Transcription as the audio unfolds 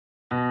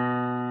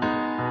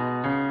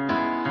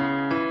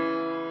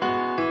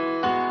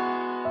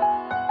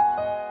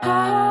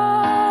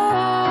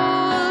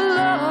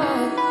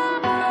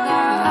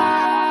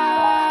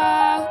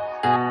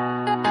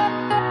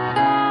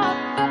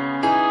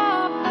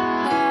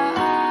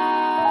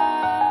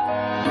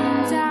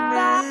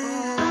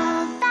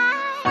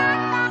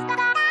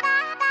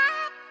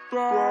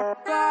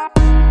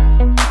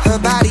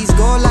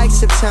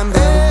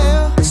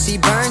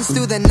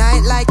the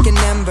night like an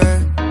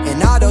ember.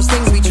 And all those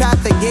things we tried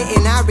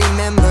forgetting, I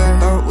remember.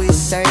 But we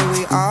say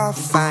we all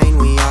fine,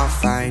 we all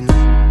fine.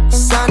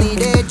 Sunny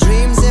day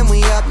dreams and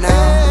we up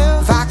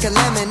now. Vodka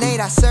lemonade,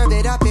 I serve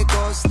it up, it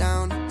goes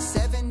down.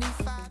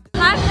 75.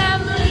 Hi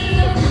family,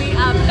 we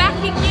are back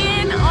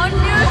again on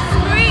your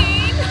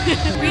screen.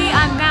 We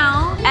are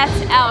now at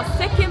our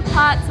second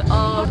part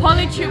of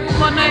POLYTUBE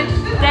FONO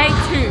Day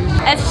 2.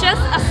 It's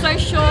just a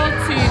social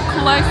to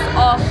close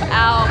off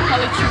our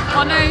POLYTUBE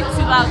FONO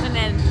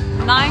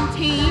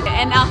 2019,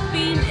 and our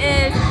theme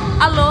is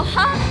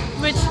Aloha,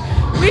 which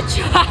we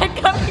tried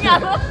coming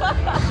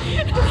Aloha.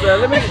 So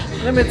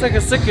let me take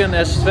a second,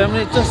 Ash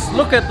family. Just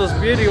look at this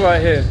beauty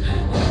right here.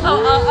 Oh,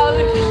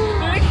 look.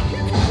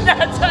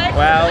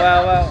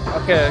 Wow.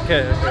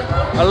 Okay.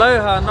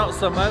 Aloha, not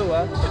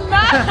Samoa.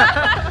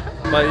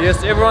 But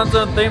yes, everyone's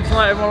on theme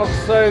tonight. Everyone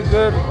looks so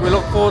good. We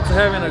look forward to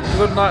having a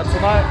good night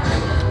tonight.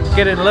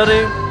 Getting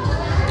litty.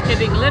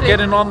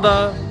 Getting on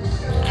the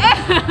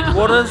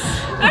waters.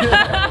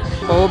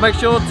 But we'll make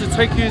sure to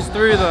take you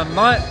through the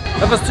night.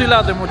 If it's too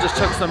loud, then we'll just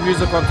chuck some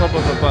music on top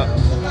of it. But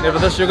never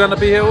this, you're gonna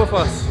be here with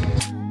us.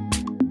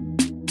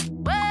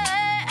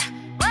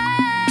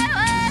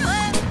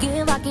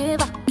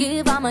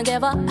 Give, I'ma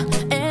give up.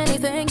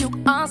 Anything you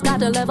ask, I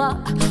deliver.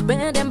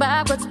 Bending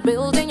backwards,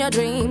 building your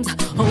dreams.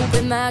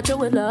 Hoping that you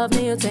will love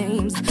me, it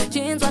seems.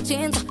 Chinzwa,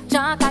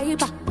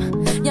 chakaipa.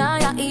 Ya,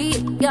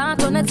 ya,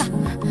 toneta.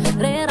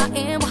 Rera,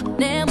 emwa,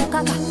 nemu,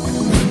 kaka.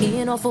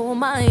 Ino,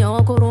 fuma,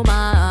 yo,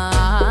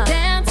 kuruma.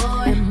 Dance,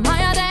 am I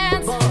a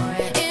dance?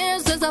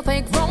 Is this a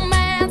fake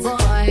romance?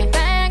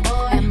 Bank,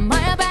 am I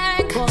a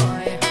bank?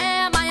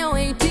 Am I your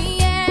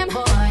ATM?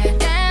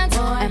 Dance,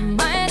 am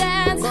I a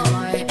dance?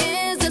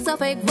 Is this a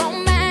fake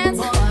romance?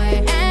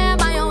 Am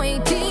I your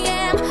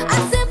ATM?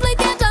 I simply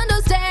can't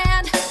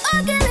understand.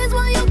 Again is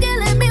why you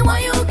killing me, why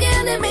you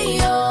killing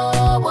me,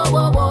 oh, whoa,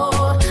 whoa,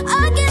 whoa.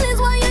 Again is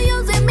why you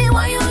using me,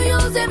 why you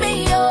using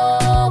me,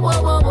 oh,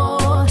 whoa, whoa,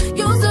 whoa.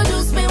 You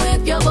seduce me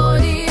with your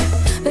body,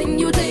 then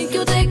you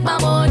take my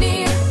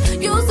money.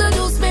 You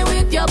seduce me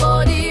with your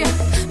body,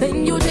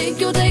 then you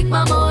take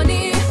my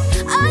money.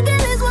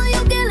 Again is why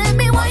you killing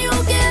me, why you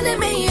killing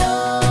me,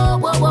 oh,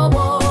 whoa, whoa,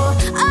 whoa.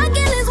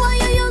 Again is why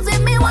you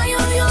using me, why you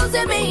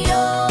using me,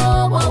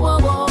 oh, whoa, whoa,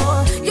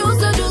 whoa. You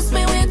seduce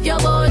me with your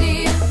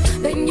body,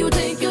 then you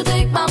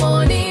take my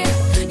money.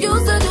 You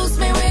seduce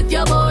me with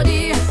your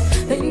body,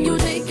 then you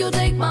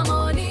take my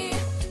money.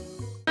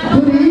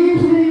 Good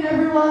evening,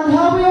 everyone.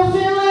 How are you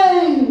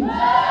feeling?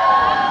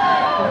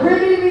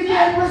 Ready to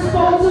get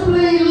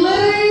responsibly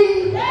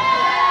lit?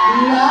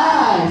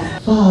 Nice.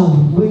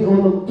 Oh, we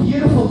all look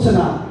beautiful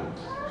tonight.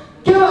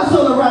 Give us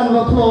all a round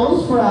of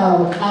applause for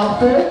our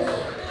outfits.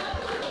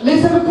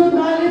 Let's have a good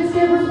night. Let's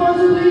get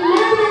responsibly lit.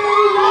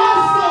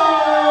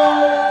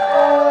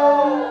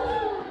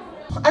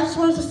 I just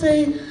wanted to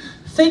say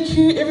thank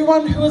you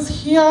everyone who was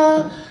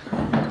here.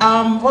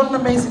 What an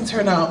amazing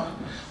turnout.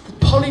 The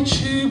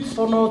POLYTUBE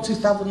FONO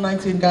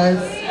 2019, guys.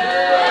 Woo!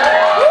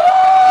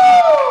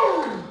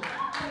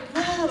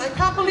 Man, I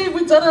can't believe we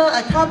did it.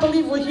 I can't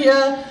believe we're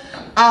here.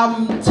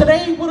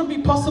 Today wouldn't be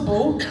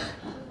possible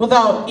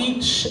without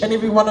each and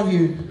every one of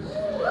you.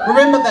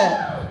 Remember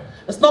that.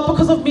 It's not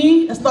because of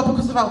me, it's not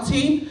because of our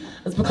team,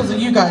 it's because of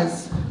you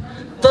guys.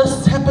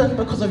 This happened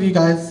because of you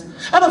guys.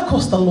 And of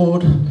course the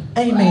Lord.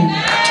 Amen.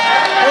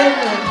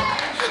 Amen.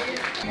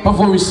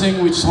 Before we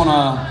sing, we just want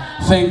to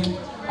thank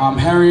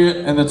Harriet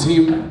and the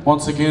team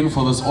once again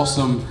for this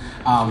awesome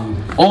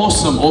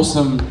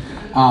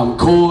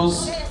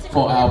cause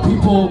for our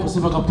people,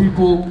 Pacifica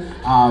people.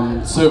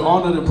 So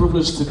honored and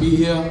privileged to be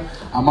here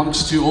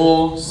amongst you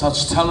all,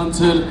 such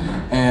talented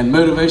and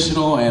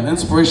motivational and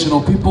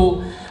inspirational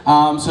people.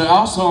 So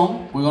our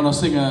song, we're going to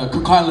sing a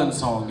Cook Island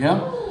song, yeah?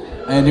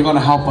 And you're going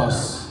to help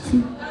us.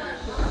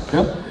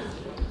 Yeah?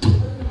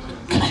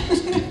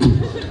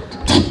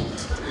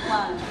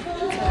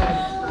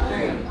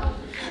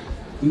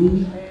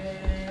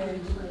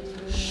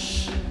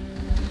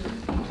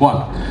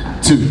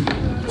 1, 2,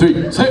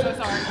 3, say.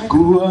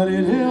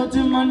 Kuareleo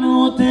te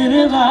manu te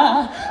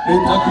reva e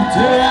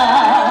takutea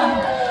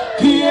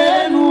ki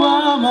e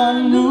nua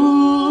manu.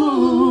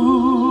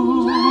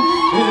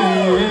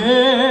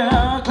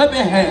 Clap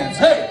your hands,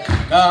 hey.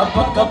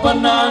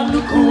 Kapakapana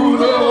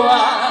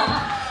nukuroa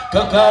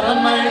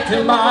kakaramai te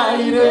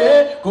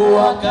maire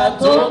kua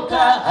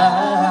katoka.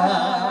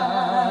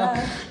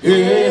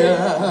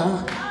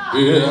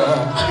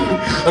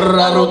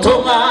 Raro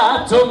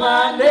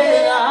toma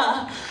nea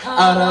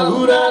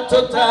araura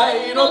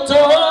totai no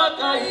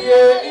toka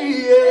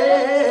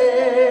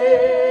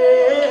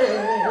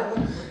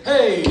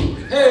Hey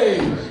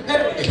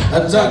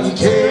tangi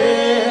ke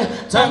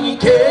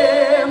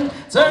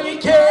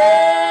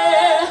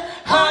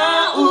ha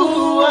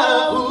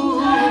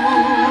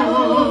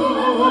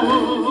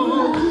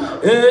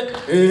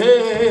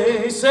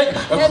say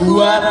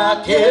kuara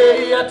ke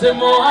ate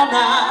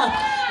moana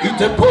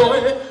ite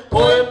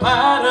poe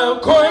para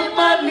koi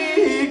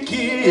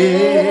maliki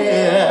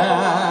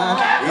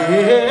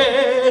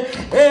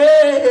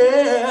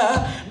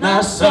Nā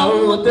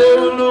sau o te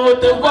ulu o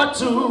te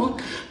watu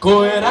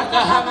Ko e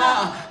rakahanga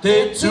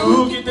te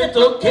tū ki te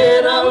toke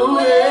rau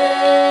e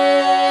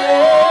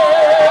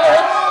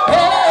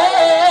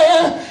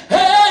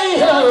Hei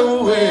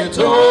au e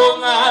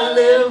tonga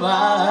lewa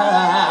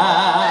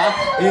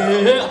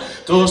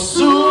To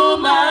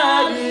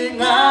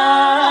sumaringa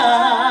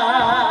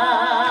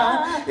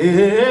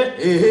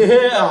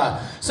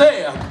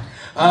Say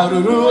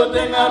Aruru o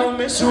te ngaru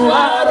me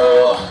suaro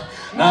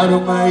Naru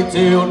mai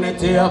te one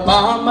te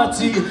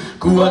apamati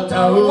Kua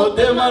tau o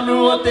te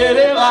manu o te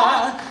rewa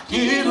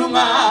Ki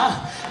runga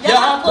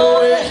ia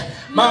koe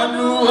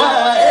manua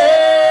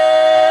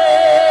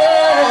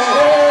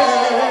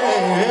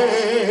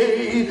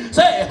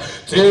Say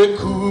te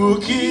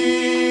kuki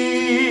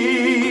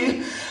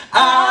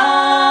airani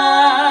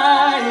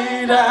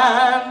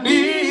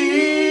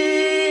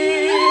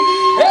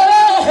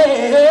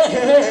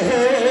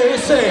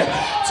Say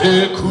te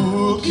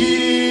kuki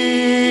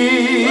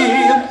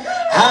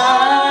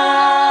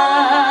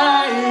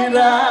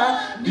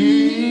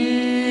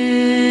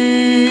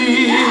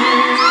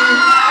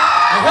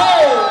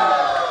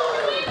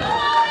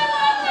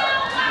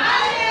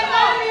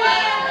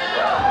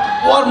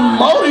What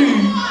Modi?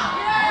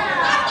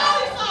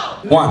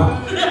 1,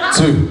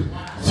 2,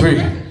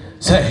 3,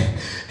 say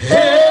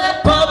Hey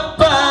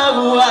Papa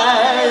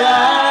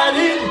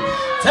Waiari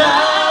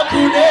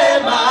Takune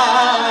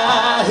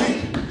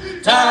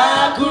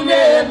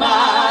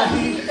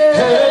mahi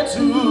He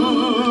tu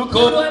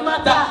kono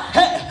mata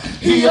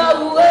He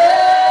Yahweh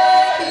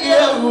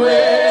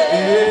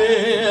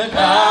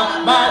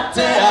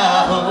Kamate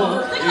aho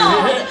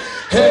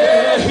He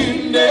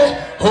hine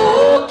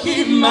hoki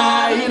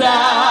maira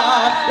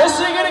Let's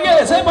sing it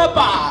again, say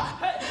Papa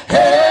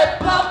Hey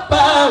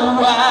Papa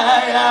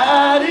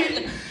Waiari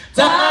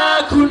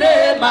Takune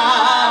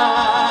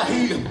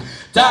mahi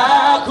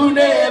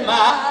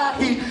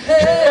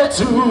He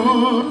tu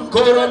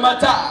kono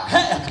mata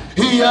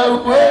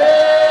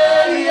Yahweh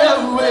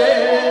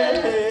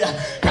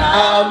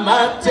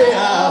Kamate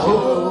aho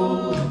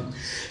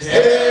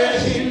He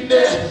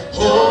hine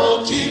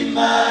hoki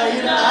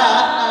maira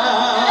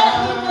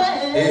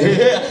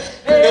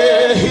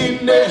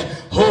Ehine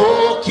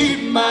hoki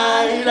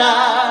maira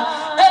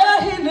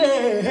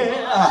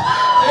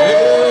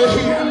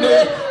Ehine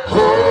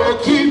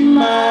hoki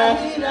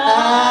maira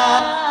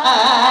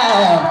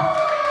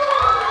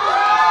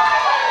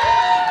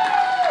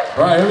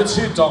Right, over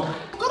to you, Dom.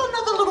 We've got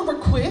another little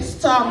request.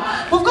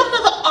 We've got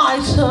another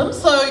item,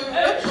 so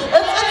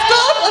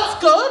it's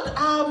good.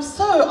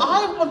 So I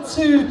want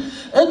to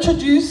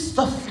introduce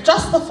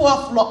just the four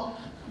flock.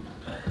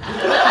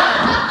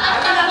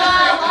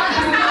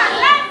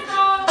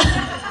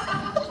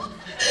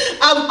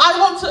 I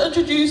want to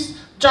introduce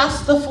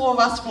just the four of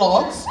us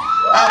vlogs.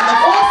 The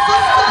four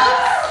sisters.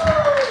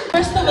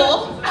 First of all,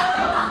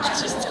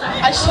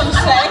 I should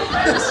say,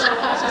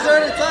 She's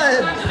already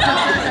tired.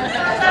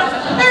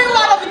 every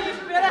one of you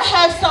better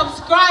have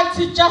subscribed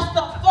to just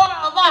the four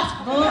of us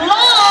vlog.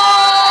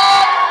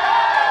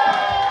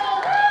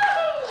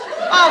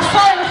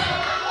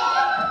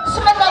 So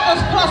remember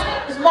this plus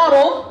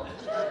model,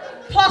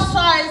 plus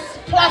size,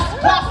 plus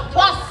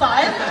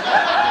size.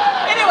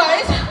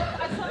 Anyways.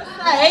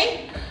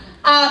 Hey,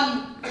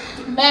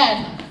 man,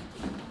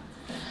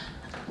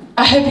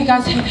 I hope you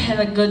guys have had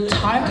a good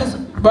time, because,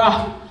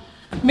 bruh,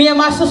 me and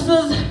my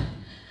sisters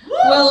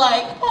were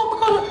like, oh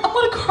my god, I'm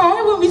gonna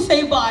cry when we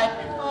say bye.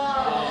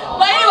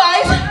 But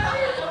anyways,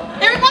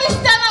 everybody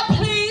stand up,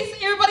 please.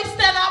 Everybody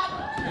stand up.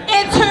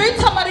 Into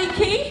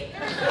tamariki.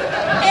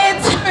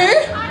 Into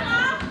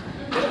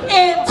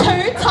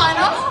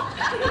Tina.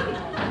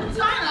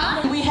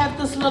 We have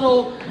this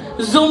little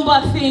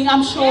Zumba thing.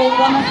 I'm sure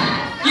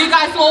you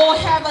guys all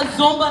have a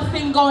Zumba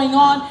thing going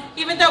on,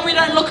 even though we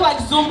don't look like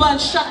Zumba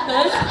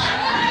instructors.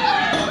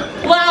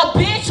 Well,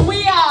 bitch,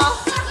 we are.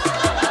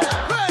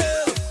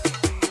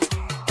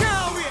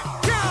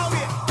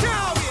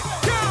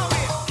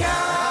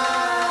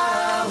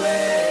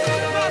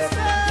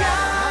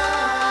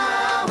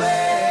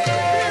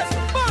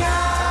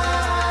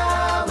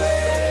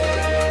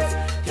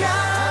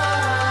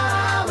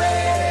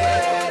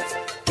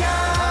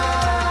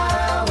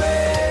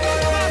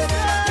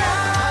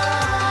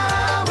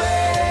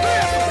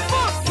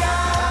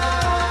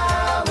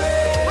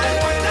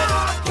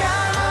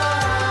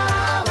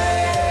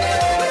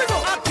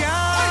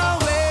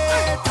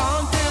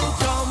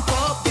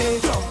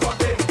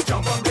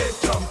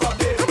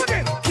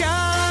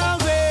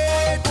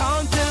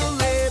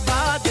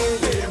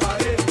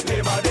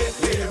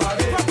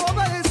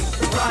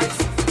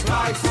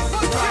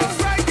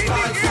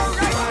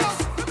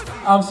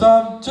 So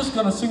I'm just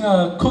gonna sing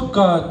a quick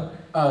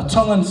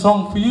Tongan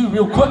song for you,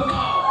 real quick.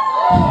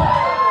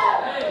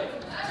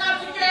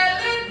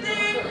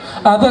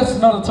 That's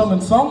not a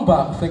Tongan song,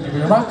 but thank you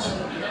very much.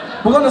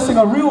 We're gonna sing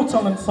a real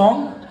Tongan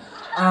song,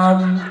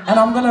 and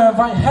I'm gonna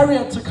invite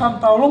Harriet to come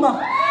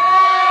taurunga.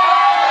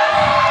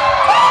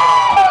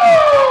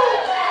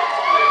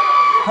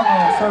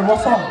 So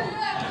what song?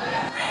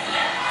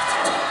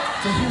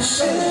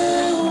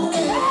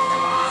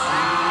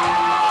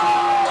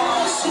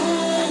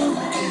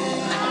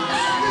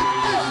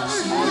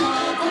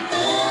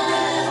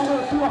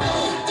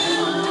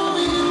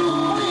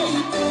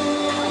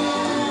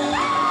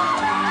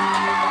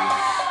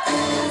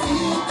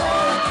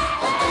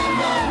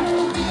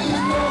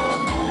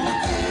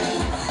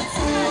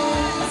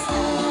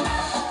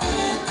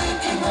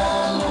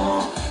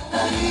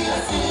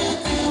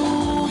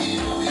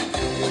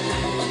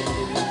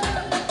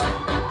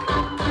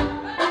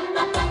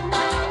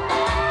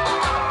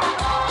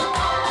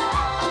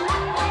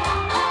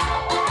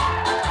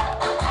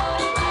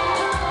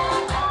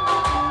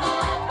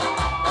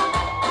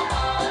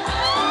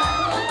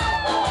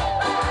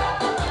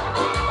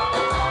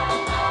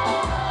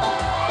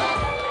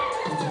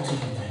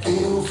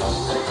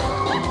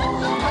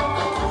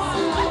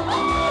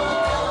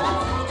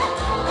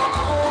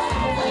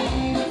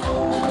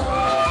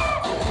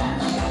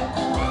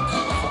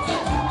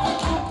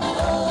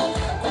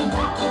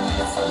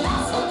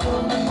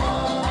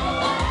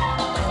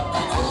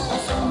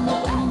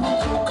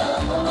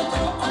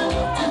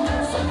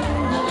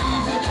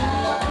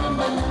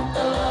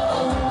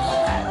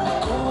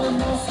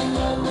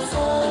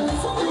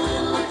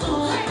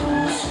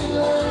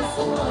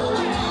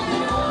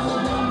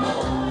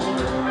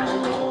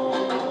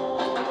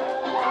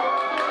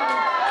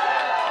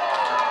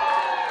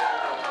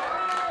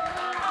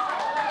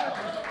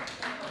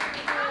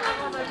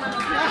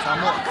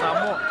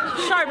 Somewhat.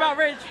 Sorry about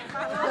Rich.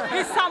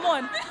 He's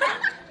someone.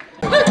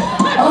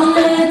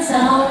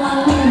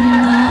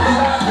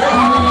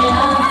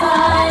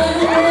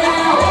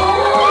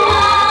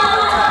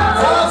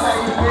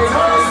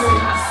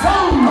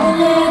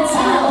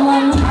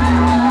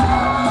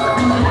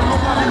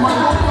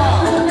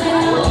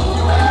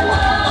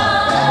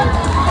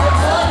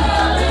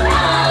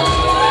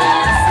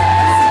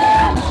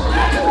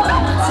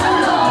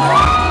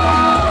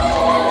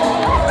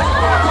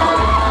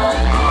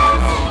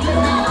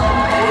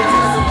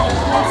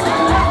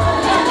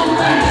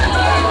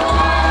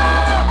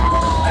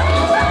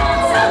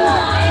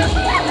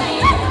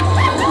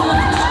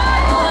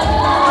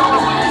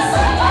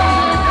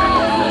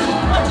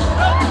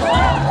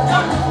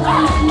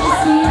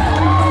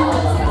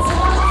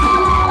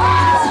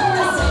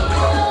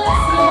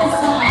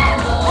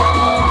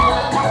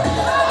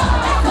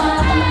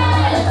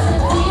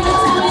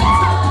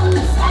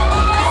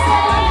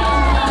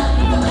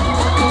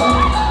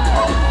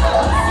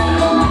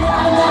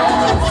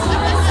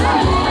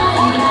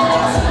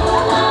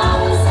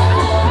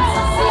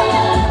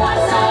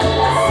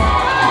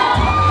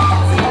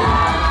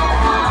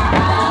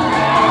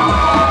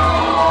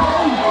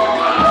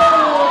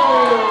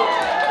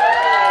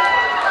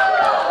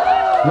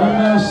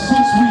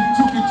 Since we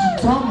took it to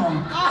Tonga,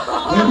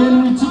 and then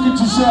we took it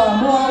to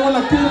Samoa, I want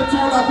to get it to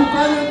all our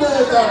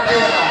Islanders out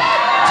there.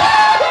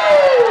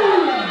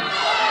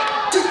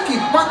 Tiki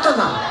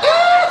Patana.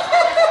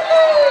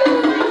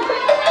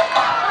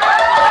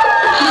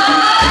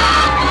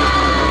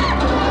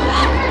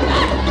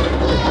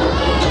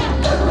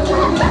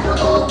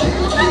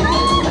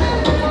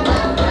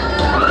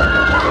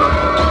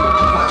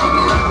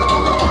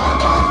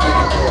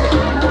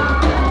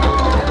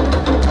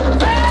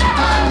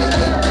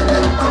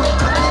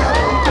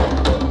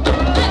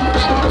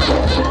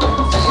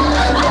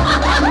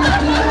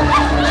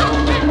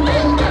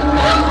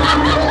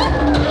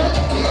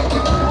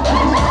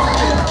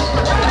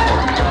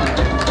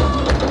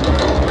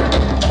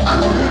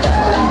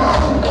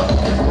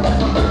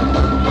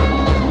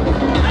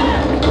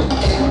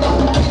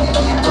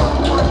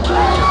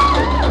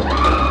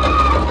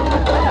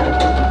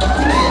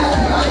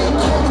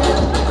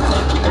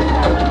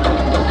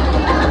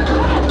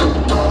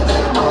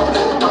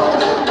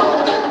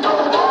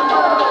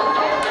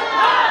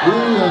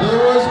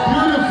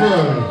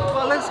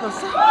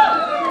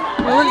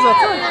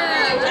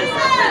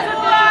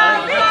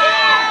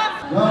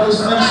 Now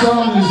this next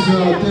song is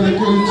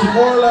dedicated to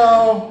all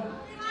our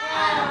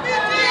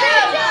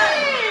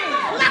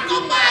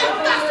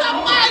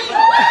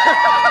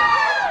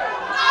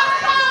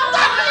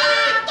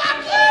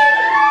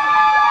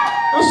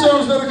this song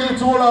is dedicated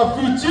to all our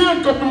Fijian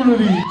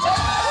community.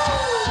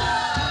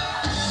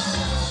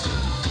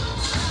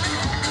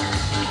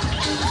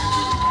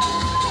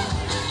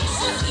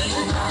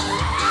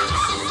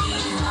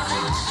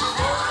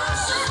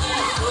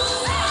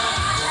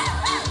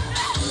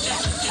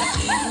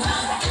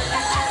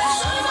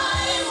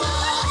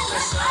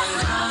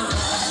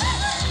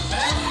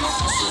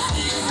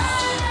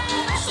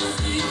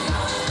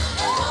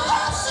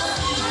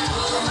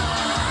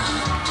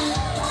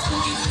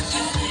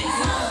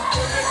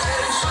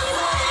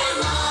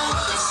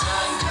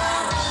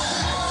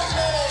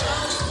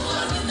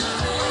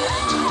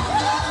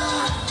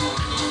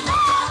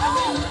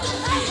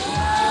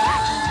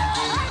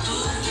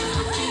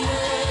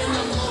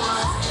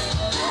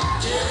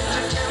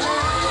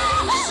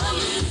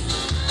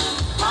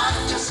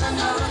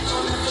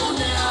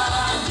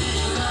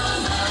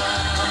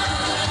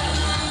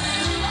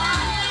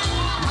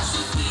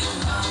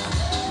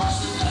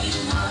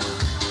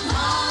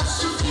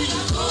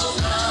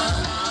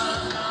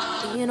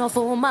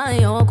 For my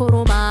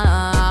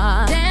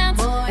okuruma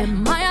dance,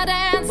 am I a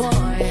dance?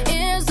 Boy.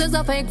 Is this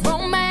a fake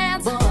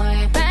romance?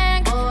 Boy.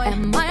 Bank,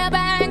 am I a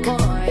bank?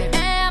 Boy.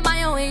 Am I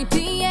a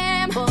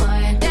ATM?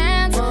 Boy.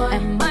 Dance,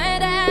 am I a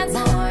dance?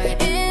 Boy.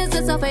 Is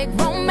this a fake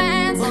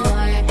romance?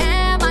 Boy.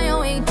 Am I a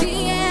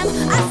ATM?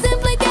 I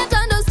simply can't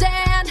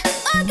understand.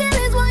 Again,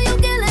 is why you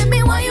killing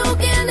me? Why you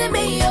killing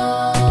me?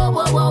 Oh,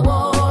 whoa, whoa,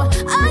 whoa.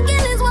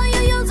 Again, is why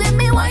you using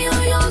me? Why you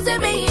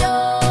using me?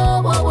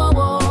 Oh, whoa, whoa,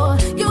 whoa.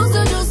 You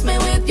seduce me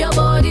with your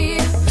body,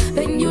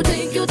 then you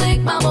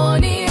take my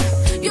money.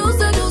 You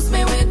seduce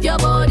me with your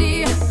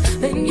body,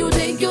 then you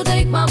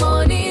take my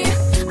money.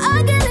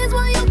 Again is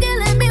why you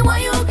killing me, why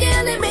you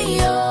killing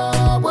me,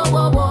 oh, whoa,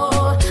 whoa,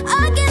 whoa.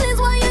 Again is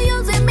why you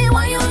using me,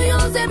 why you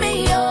using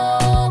me,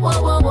 oh,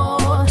 whoa, whoa,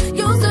 whoa.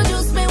 You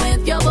seduce me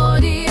with your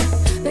body,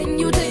 then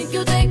you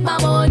take my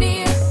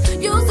money.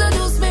 You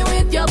seduce me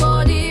with your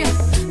body,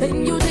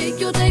 then you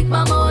take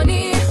my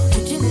money.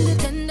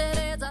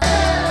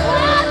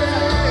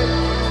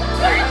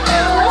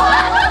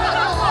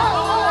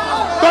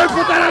 Don't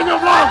put that on your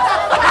vlog!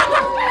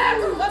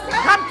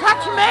 Come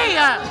touch me!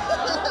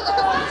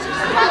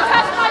 Come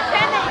touch my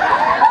penny!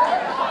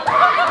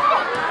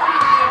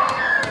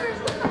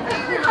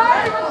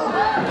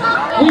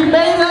 We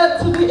made it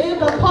to the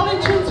end of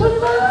POLYTUBE 2019!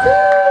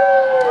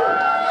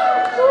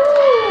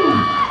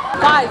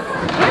 Guys,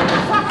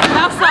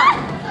 now stop!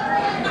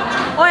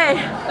 Oi,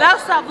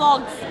 let's start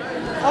vlogs.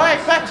 Oi,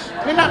 fetch,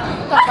 clean up.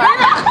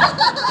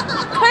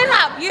 Clean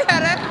up, you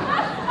heard it.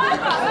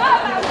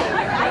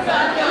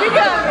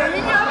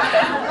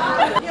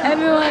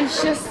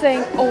 Everyone's just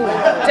saying, oh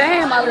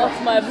damn, I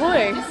lost my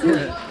voice.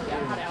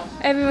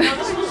 Everyone.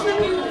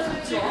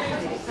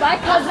 Bye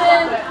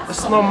cousin.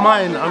 It's not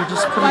mine, I'm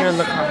just putting it in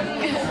the car.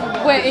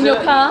 Wait, in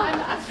your car?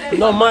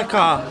 Not my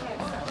car.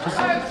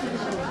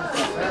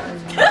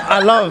 I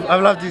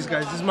love these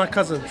guys. This is my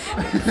cousins.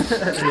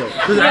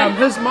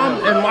 His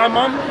mum and my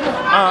mum,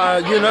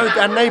 you know,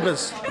 are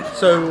neighbours.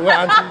 So we're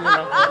auntie, you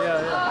know.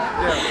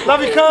 Yeah.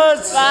 Love you,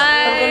 cuz.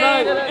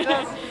 Bye.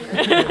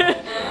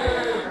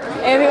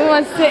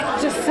 Everyone's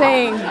just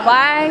saying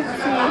bye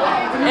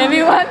to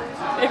everyone.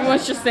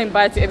 Everyone's just saying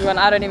bye to everyone.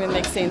 I don't even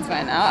make sense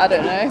right now. I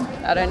don't know.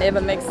 I don't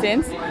ever make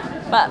sense.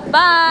 But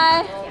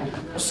bye.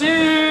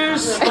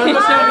 Cheers! Don't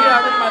look down here, I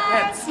ripped my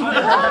pants.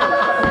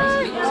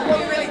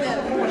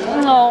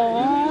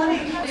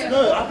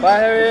 Aww. Bye,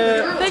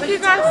 Harriet. Thank you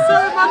guys so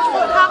much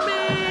for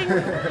coming.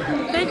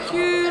 Thank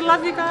you.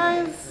 Love you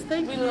guys.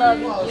 Thank you. We love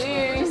you.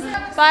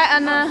 Bye,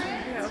 Anna.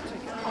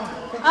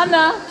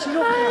 Anna.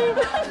 Bye.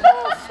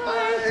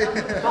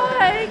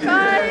 Bye,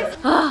 guys.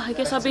 I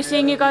guess I'll be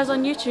seeing you guys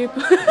on YouTube.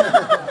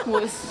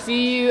 We'll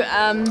see you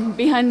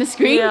behind the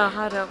screen. Yeah,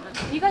 I don't.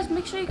 You guys,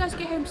 make sure you guys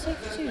get home safe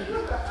too.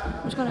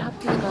 I'm just gonna have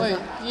to. Wait,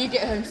 you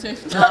get home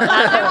safe.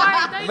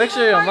 Make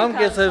sure your mum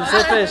gets home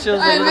safe.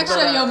 Make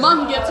sure your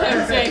mum gets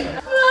home safe.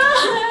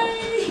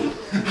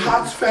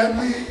 Hearts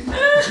family.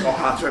 Oh,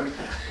 Hearts family.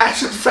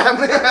 Ashes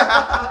family.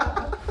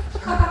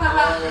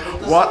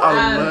 What a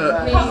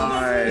look.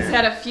 He's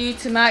had a few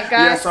tonight, guys.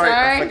 Yeah,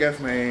 sorry. Forgive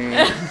me.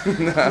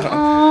 No,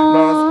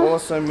 it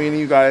was awesome meeting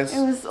you guys. It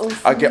was awesome.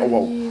 I get,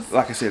 well,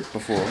 like I said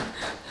before,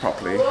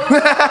 properly.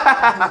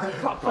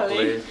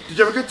 Properly. Did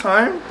you have a good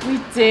time? We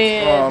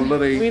did. Oh,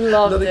 Liddy. We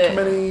loved Liddy it.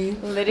 committee.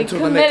 Liddy Until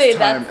committee. the next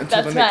time.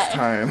 Until the next right.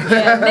 time.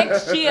 Yeah,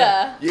 next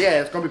year.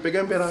 Yeah, it's gonna be bigger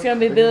and better. It's gonna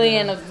be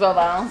billions of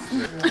dollars.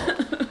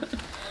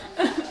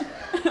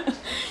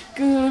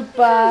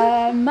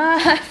 Goodbye,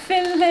 my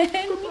feeling.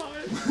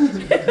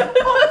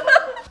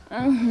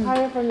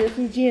 Hire from your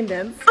Fijian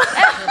dance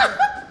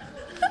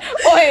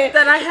Wait.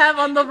 that I have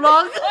on the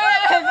vlog.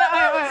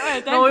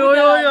 Wait. Don't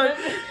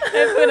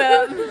put it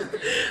up.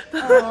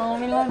 Oh,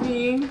 we love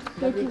you.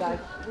 Thank you guys.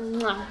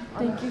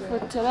 Thank you for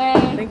today.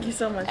 Thank you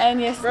so much.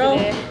 And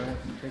yesterday.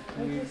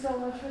 Thank you so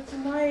much for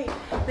tonight.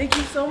 Thank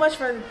you so much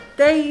for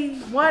day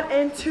 1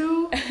 and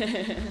 2.